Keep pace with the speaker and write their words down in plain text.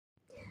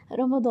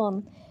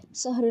رمضان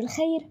شهر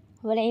الخير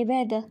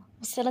والعبادة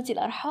وصلة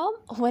الأرحام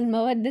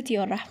والمودة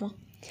والرحمة.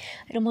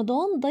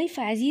 رمضان ضيف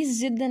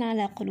عزيز جدا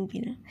على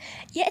قلوبنا،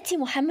 يأتي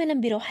محملا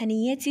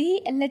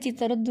بروحانيته التي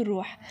ترد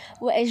الروح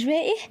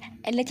وأجوائه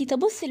التي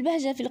تبث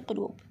البهجة في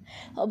القلوب.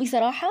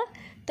 وبصراحة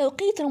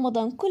توقيت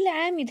رمضان كل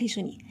عام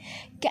يدهشني،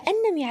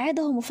 كأن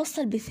ميعاده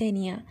مفصل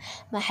بالثانية،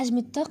 مع حجم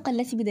الطاقة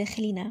التي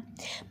بداخلنا،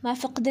 مع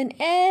فقدان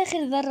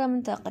آخر ذرة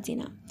من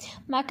طاقتنا،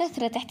 مع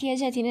كثرة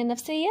احتياجاتنا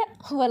النفسية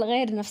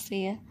والغير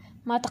نفسية،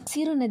 مع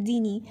تقصيرنا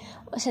الديني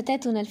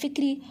وشتاتنا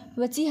الفكري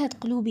وتيهة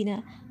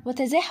قلوبنا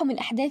وتزاحم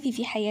الأحداث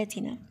في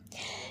حياتنا.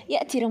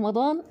 يأتي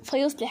رمضان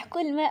فيصلح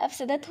كل ما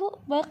أفسدته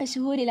باقي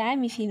شهور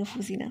العام في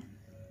نفوسنا.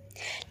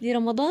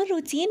 لرمضان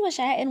روتين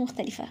وشعائر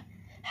مختلفة،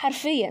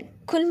 حرفيا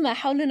كل ما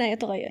حولنا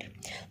يتغير،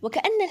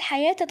 وكأن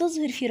الحياة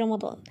تظهر في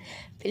رمضان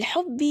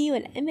بالحب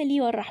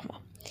والأمل والرحمة.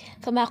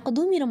 فمع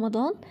قدوم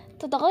رمضان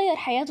تتغير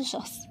حياة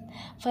الشخص،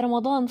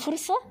 فرمضان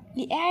فرصة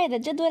لإعادة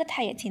جدولة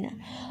حياتنا،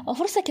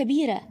 وفرصة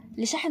كبيرة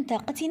لشحن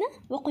طاقتنا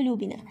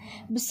وقلوبنا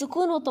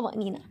بالسكون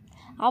والطمأنينة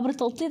عبر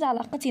توطيد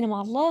علاقتنا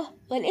مع الله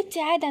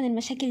والابتعاد عن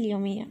المشاكل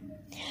اليومية.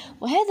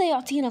 وهذا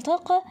يعطينا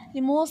طاقة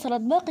لمواصلة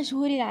باقي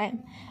شهور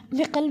العام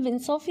بقلب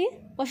صافي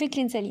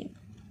وفكر سليم.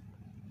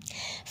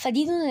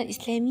 فديننا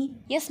الإسلامي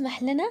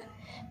يسمح لنا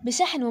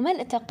بشحن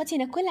وملء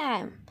طاقتنا كل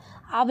عام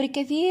عبر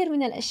كثير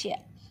من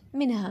الأشياء،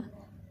 منها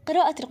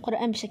قراءة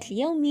القرآن بشكل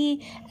يومي،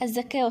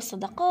 الزكاة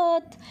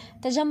والصدقات،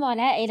 تجمع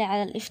العائلة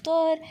على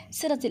الإفطار،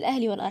 صلة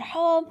الأهل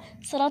والأرحام،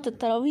 صلاة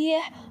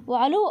التراويح،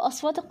 وعلو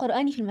أصوات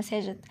القرآن في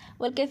المساجد،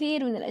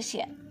 والكثير من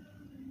الأشياء.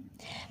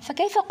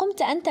 فكيف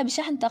قمت أنت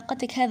بشحن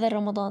طاقتك هذا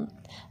رمضان؟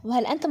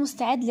 وهل أنت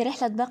مستعد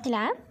لرحلة باقي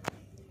العام؟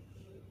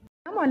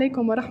 السلام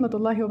عليكم ورحمة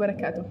الله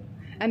وبركاته.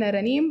 أنا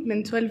رنيم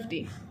من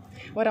 12D،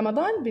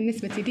 ورمضان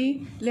بالنسبة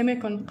لي لم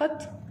يكن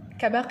قط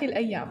كباقي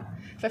الأيام،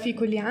 ففي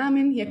كل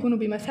عام يكون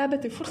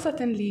بمثابة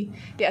فرصة لي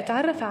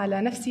لأتعرف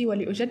على نفسي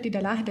ولأجدد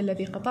العهد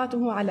الذي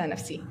قطعته على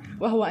نفسي،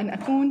 وهو أن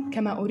أكون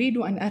كما أريد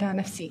أن أرى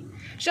نفسي،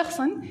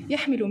 شخصا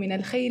يحمل من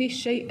الخير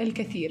الشيء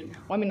الكثير،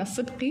 ومن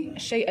الصدق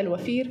الشيء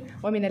الوفير،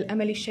 ومن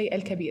الأمل الشيء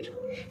الكبير.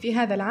 في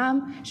هذا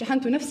العام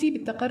شحنت نفسي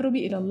بالتقرب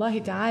إلى الله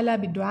تعالى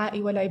بالدعاء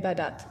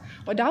والعبادات،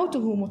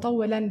 ودعوته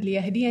مطولا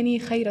ليهديني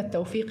خير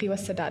التوفيق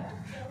والسداد،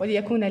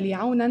 وليكون لي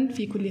عونا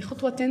في كل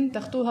خطوة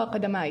تخطوها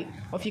قدماي،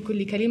 وفي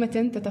كل كلمة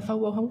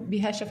تتفوه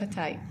بها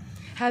شفتاي.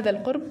 هذا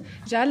القرب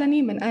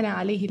جعلني من أنا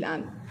عليه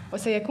الآن،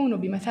 وسيكون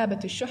بمثابة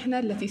الشحنة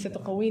التي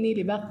ستقويني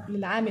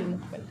للعام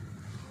المقبل.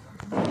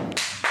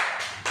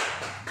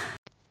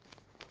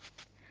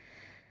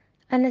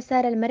 أنا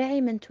سارة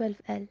المرعي من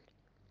 12L.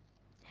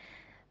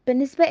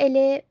 بالنسبة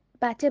إلي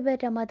بعتبر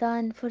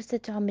رمضان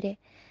فرصة عمري،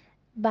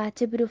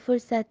 بعتبره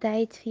فرصة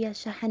تعيد فيها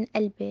شحن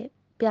قلبي،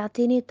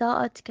 بيعطيني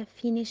طاقة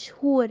تكفيني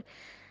شهور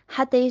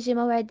حتى يجي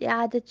موعد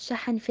إعادة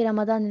شحن في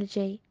رمضان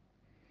الجاي.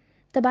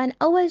 طبعا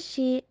أول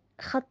شي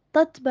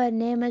خططت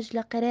برنامج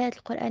لقراءة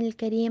القرآن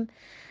الكريم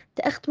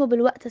تأختمه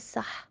بالوقت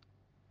الصح،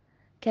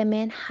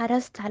 كمان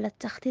حرصت على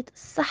التخطيط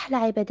الصح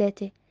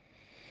لعباداتي.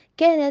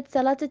 كانت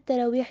صلاة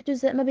التراويح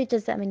جزء ما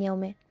بيتجزأ من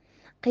يومي،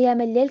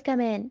 قيام الليل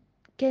كمان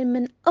كان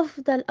من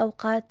أفضل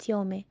أوقات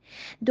يومي،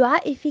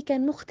 دعائي فيه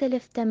كان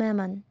مختلف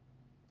تماما.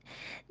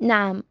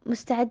 نعم،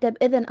 مستعدة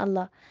بإذن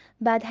الله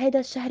بعد هيدا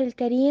الشهر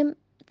الكريم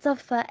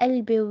تصفى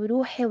قلبي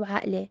وروحي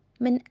وعقلي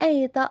من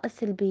أي طاقة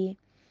سلبية،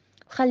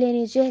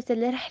 وخليني جاهزة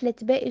لرحلة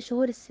باقي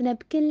شهور السنة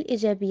بكل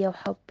إيجابية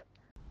وحب.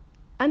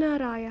 أنا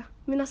راية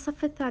من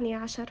الصف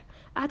 12.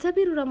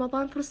 أعتبر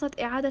رمضان فرصة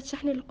إعادة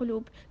شحن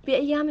القلوب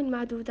بأيام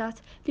معدودات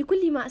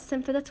لكل ما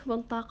استنفدته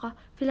من طاقة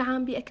في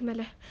العام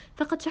بأكمله،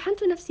 فقد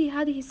شحنت نفسي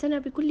هذه السنة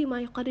بكل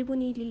ما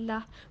يقربني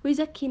لله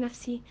ويزكي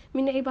نفسي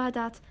من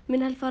عبادات،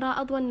 منها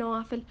الفرائض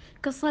والنوافل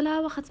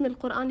كالصلاة وختم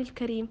القرآن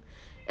الكريم،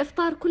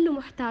 إفطار كل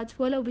محتاج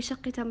ولو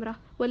بشق تمرة،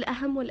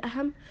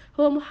 والأهم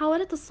هو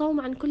محاولة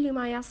الصوم عن كل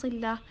ما يعصي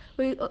الله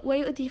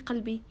ويؤذي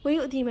قلبي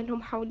ويؤذي من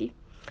هم حولي.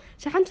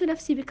 شحنت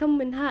نفسي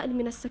بكم هائل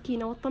من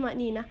السكينة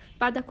والطمأنينة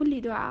بعد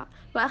كل دعاء.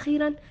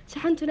 وأخيرا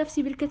شحنت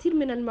نفسي بالكثير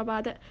من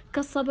المبادئ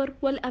كالصبر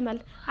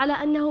والأمل على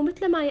أنه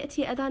مثلما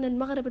يأتي أذان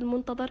المغرب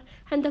المنتظر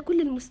عند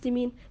كل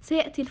المسلمين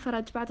سيأتي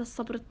الفرج بعد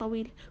الصبر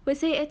الطويل،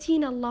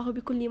 وسيأتينا الله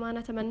بكل ما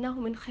نتمناه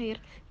من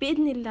خير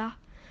بإذن الله.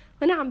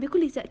 ونعم،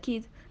 بكل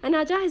تأكيد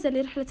أنا جاهزة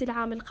لرحلة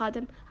العام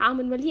القادم، عام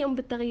مليء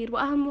بالتغيير،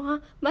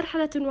 وأهمها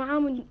مرحلة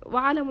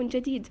وعالم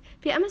جديد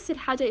في أمس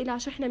الحاجة إلى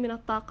شحنة من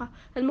الطاقة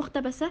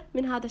المقتبسة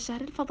من هذا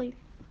الشهر الفضيل.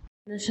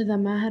 أنا شذا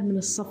ماهر من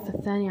الصف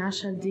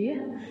 12D.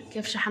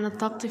 كيف شحنت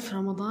طاقتي في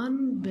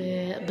رمضان؟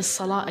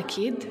 بالصلاة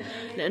أكيد،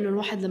 لأنه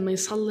الواحد لما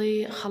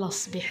يصلي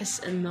خلاص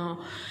بيحس إنه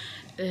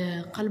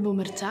قلبه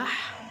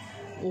مرتاح،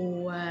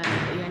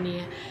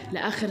 ويعني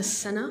لآخر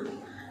السنة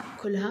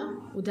كلها،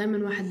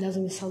 ودائما واحد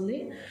لازم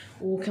يصلي.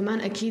 وكمان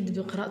أكيد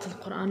بقراءة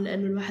القرآن،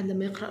 لأنه الواحد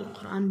لما يقرأ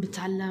القرآن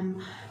بتعلم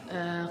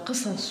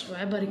قصص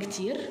وعبر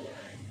كتير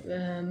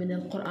من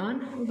القرآن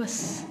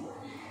وبس.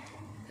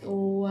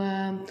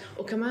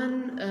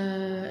 وكمان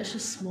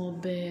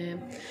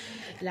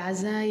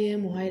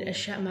بالعزايم وهاي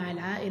الأشياء مع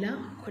العائلة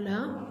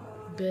كلها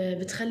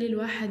بتخلي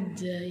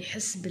الواحد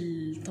يحس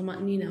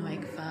بالطمأنينة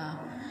وهيك.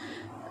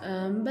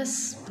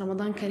 بس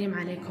رمضان كريم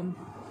عليكم.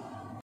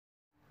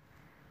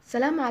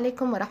 السلام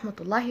عليكم ورحمة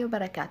الله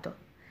وبركاته.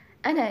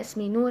 أنا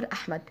اسمي نور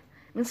أحمد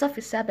من صف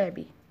السابع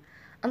بي.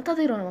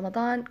 أنتظر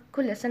رمضان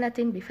كل سنة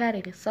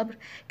بفارغ الصبر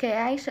كي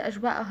أعيش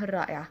أجواءه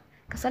الرائعة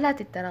كصلاة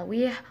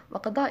التراويح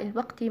وقضاء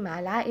الوقت مع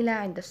العائلة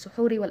عند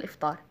السحور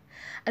والإفطار.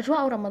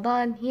 أجواء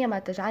رمضان هي ما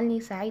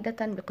تجعلني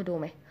سعيدة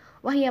بقدومه،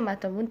 وهي ما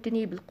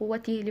تمدني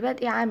بالقوة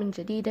لبدء عام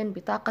جديد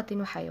بطاقة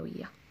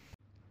وحيوية.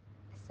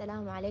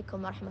 السلام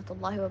عليكم ورحمة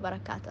الله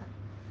وبركاته.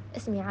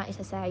 اسمي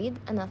عائشة سعيد،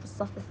 أنا في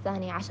الصف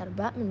 12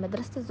 باء من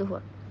مدرسة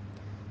الزهور.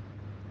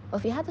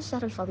 وفي هذا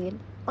الشهر الفضيل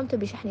قمت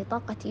بشحن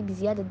طاقتي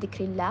بزيادة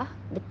ذكر الله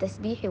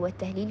بالتسبيح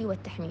والتهليل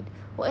والتحميد،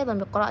 وأيضا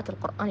بقراءة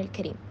القرآن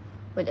الكريم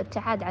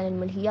والابتعاد عن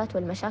الملهيات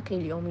والمشاكل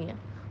اليومية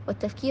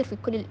والتفكير في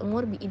كل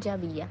الأمور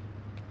بإيجابية،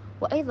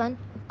 وأيضا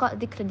إبقاء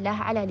ذكر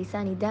الله على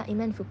لساني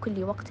دائما في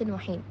كل وقت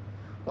وحين.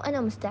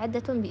 وأنا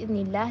مستعدة بإذن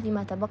الله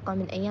لما تبقى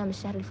من أيام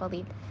الشهر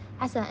الفضيل،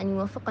 عسى أن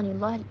يوفقني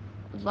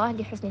الله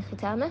لحسن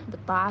ختامه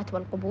بالطاعات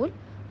والقبول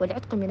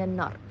والعتق من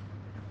النار.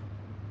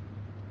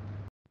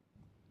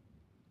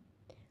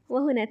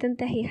 وهنا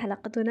تنتهي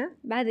حلقتنا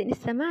بعد أن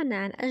استمعنا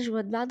عن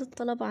أجوبة بعض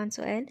الطلبة عن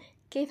سؤال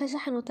كيف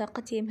شحنوا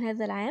طاقتهم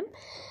هذا العام.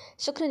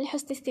 شكرا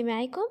لحسن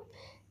استماعكم.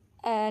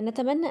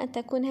 نتمنى أن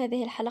تكون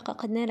هذه الحلقة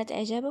قد نالت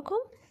إعجابكم،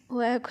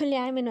 وكل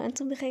عام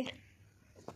وأنتم بخير.